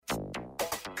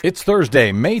It's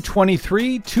Thursday, May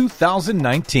 23,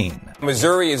 2019.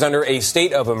 Missouri is under a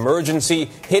state of emergency,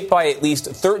 hit by at least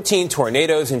 13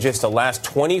 tornadoes in just the last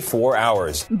 24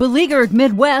 hours. Beleaguered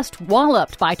Midwest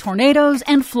walloped by tornadoes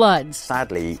and floods.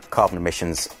 Sadly, carbon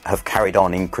emissions have carried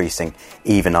on increasing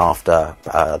even after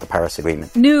the Paris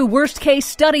Agreement. New worst-case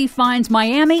study finds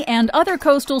Miami and other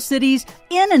coastal cities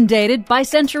inundated by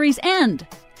century's end.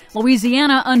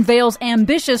 Louisiana unveils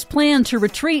ambitious plan to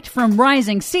retreat from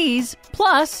rising seas,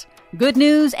 plus good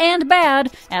news and bad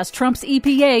as Trump's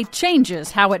EPA changes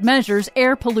how it measures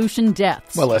air pollution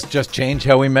deaths. Well, let's just change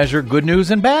how we measure good news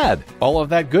and bad. All of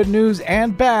that good news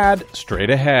and bad straight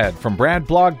ahead. From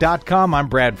BradBlog.com, I'm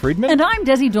Brad Friedman. And I'm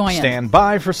Desi Doyen. Stand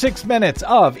by for 6 minutes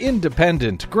of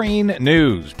independent green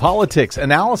news, politics,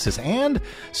 analysis, and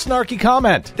snarky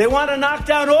comment. They want to knock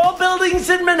down all buildings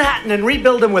in Manhattan and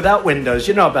rebuild them without windows.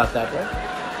 You know about that, right?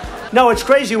 No, it's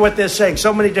crazy what they're saying.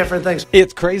 So many different things.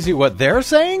 It's crazy what they're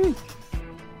saying?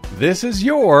 This is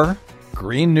your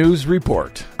Green News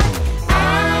Report.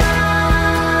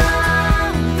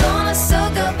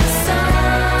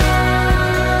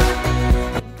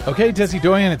 Okay, Desi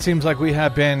Doyen, it seems like we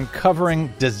have been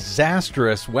covering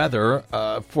disastrous weather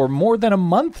for more than a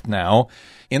month now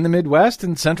in the Midwest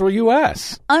and central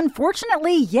U.S.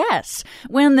 Unfortunately, yes.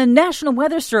 When the National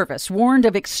Weather Service warned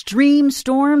of extreme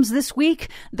storms this week,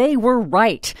 they were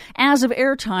right. As of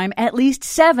airtime, at least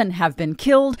 7 have been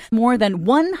killed, more than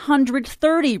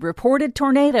 130 reported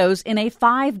tornadoes in a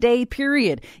 5-day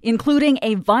period, including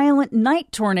a violent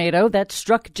night tornado that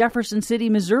struck Jefferson City,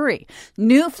 Missouri.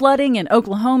 New flooding in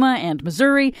Oklahoma and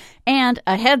Missouri, and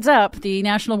a heads up, the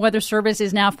National Weather Service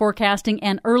is now forecasting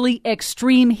an early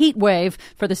extreme heat wave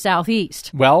for the southeast.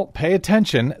 Well, pay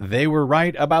attention. They were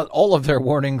right about all of their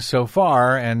warnings so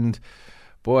far, and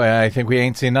boy, I think we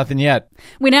ain't seen nothing yet.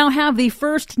 We now have the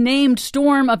first named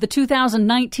storm of the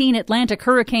 2019 Atlantic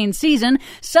hurricane season.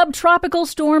 Subtropical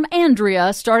storm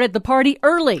Andrea started the party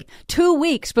early, 2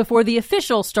 weeks before the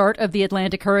official start of the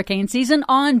Atlantic hurricane season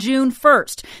on June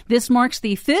 1st. This marks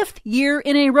the 5th year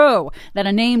in a row that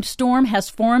a named storm has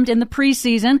formed in the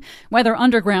preseason. Weather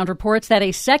Underground reports that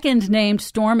a second named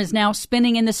storm is now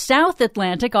spinning in the South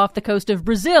Atlantic off the coast of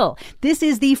Brazil. This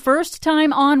is the first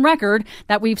time on record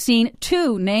that we've seen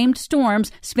 2 named storms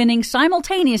spinning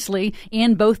simultaneously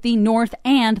in both the North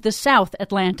and the South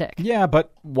Atlantic. Yeah,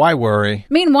 but why worry?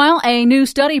 Meanwhile, a new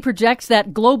study projects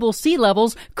that global sea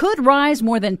levels could rise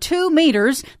more than 2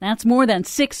 meters, that's more than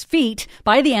 6 feet,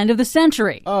 by the end of the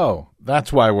century. Oh,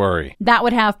 that's why worry. That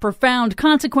would have profound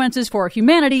consequences for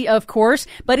humanity, of course,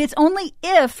 but it's only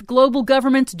if global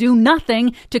governments do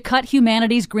nothing to cut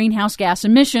humanity's greenhouse gas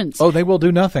emissions. Oh, they will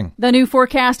do nothing. The new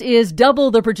forecast is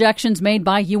double the projections made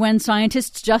by UN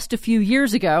scientists just a few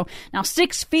years ago. Now,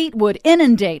 6 feet would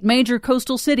inundate major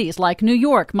coastal cities like New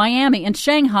York, Miami, and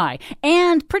Shanghai,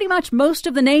 and pretty much most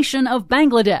of the nation of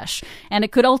Bangladesh. And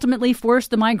it could ultimately force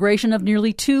the migration of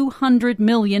nearly 200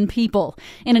 million people.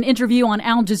 In an interview on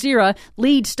Al Jazeera,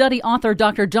 lead study author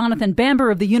Dr. Jonathan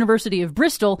Bamber of the University of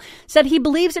Bristol said he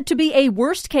believes it to be a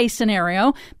worst-case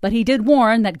scenario, but he did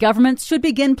warn that governments should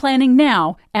begin planning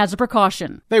now as a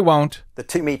precaution. They won't. The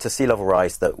 2-meter sea level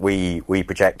rise that we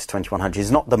project to 2100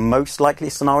 is not the most likely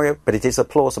scenario, but it is a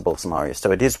plausible scenario.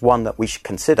 So it is one that we should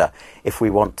consider if we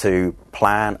want to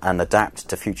plan and adapt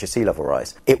to future sea level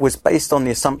rise. It was based on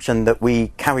the assumption that we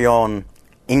carry on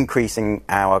increasing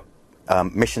our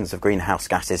emissions of greenhouse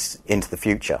gases into the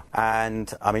future.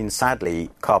 And, I mean, sadly,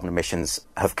 carbon emissions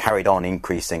have carried on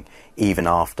increasing even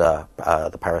after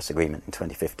the Paris Agreement in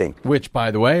 2015. Which, by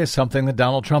the way, is something that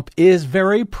Donald Trump is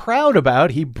very proud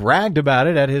about. He bragged about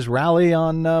it at his rally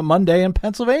on Monday in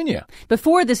Pennsylvania.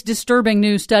 Before this disturbing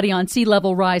new study on sea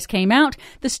level rise came out,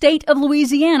 the state of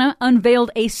Louisiana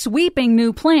unveiled a sweeping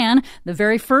new plan, the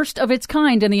very first of its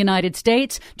kind in the United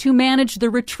States, to manage the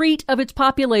retreat of its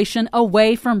population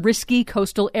away from risky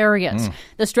coastal areas.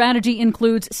 The strategy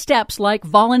includes steps like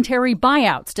voluntary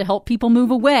buyouts to help people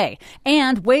move away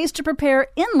and ways to prepare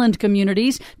inland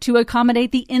communities to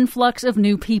accommodate the influx of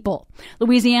new people.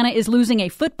 Louisiana is losing a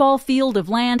football field of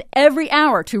land every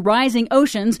hour to rising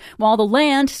oceans, while the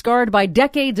land, scarred by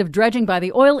decades of dredging by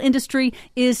the oil industry,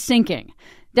 is sinking.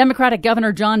 Democratic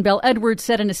Governor John Bel Edwards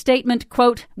said in a statement,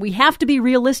 quote, "We have to be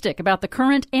realistic about the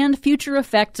current and future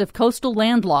effects of coastal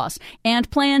land loss and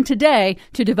plan today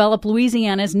to develop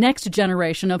Louisiana's next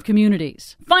generation of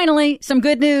communities." Finally, some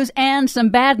good news and some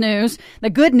bad news. The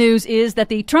good news is that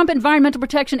the Trump Environmental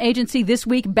Protection Agency this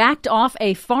week backed off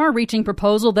a far-reaching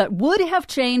proposal that would have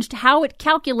changed how it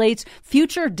calculates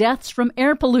future deaths from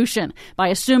air pollution by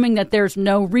assuming that there's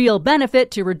no real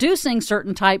benefit to reducing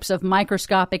certain types of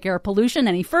microscopic air pollution,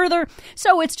 any any further,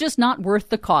 so it's just not worth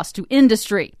the cost to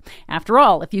industry. After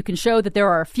all, if you can show that there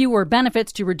are fewer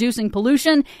benefits to reducing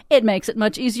pollution, it makes it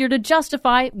much easier to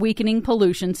justify weakening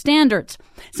pollution standards.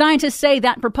 Scientists say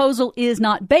that proposal is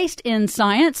not based in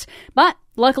science, but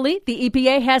luckily, the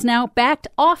EPA has now backed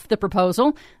off the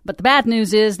proposal, but the bad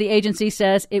news is the agency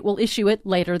says it will issue it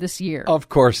later this year. Of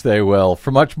course they will. For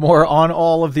much more on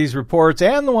all of these reports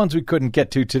and the ones we couldn't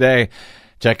get to today,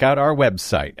 check out our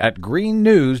website at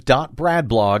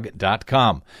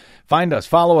greennews.bradblog.com. Find us,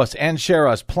 follow us, and share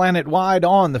us planet-wide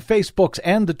on the Facebooks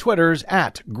and the Twitters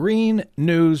at Green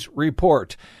News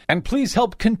Report. And please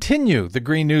help continue the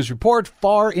Green News Report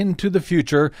far into the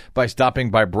future by stopping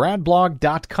by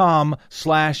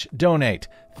bradblog.com/donate.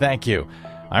 Thank you.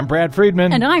 I'm Brad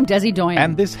Friedman. And I'm Desi Doyen.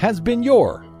 And this has been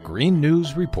your Green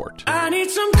News Report. I need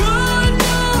some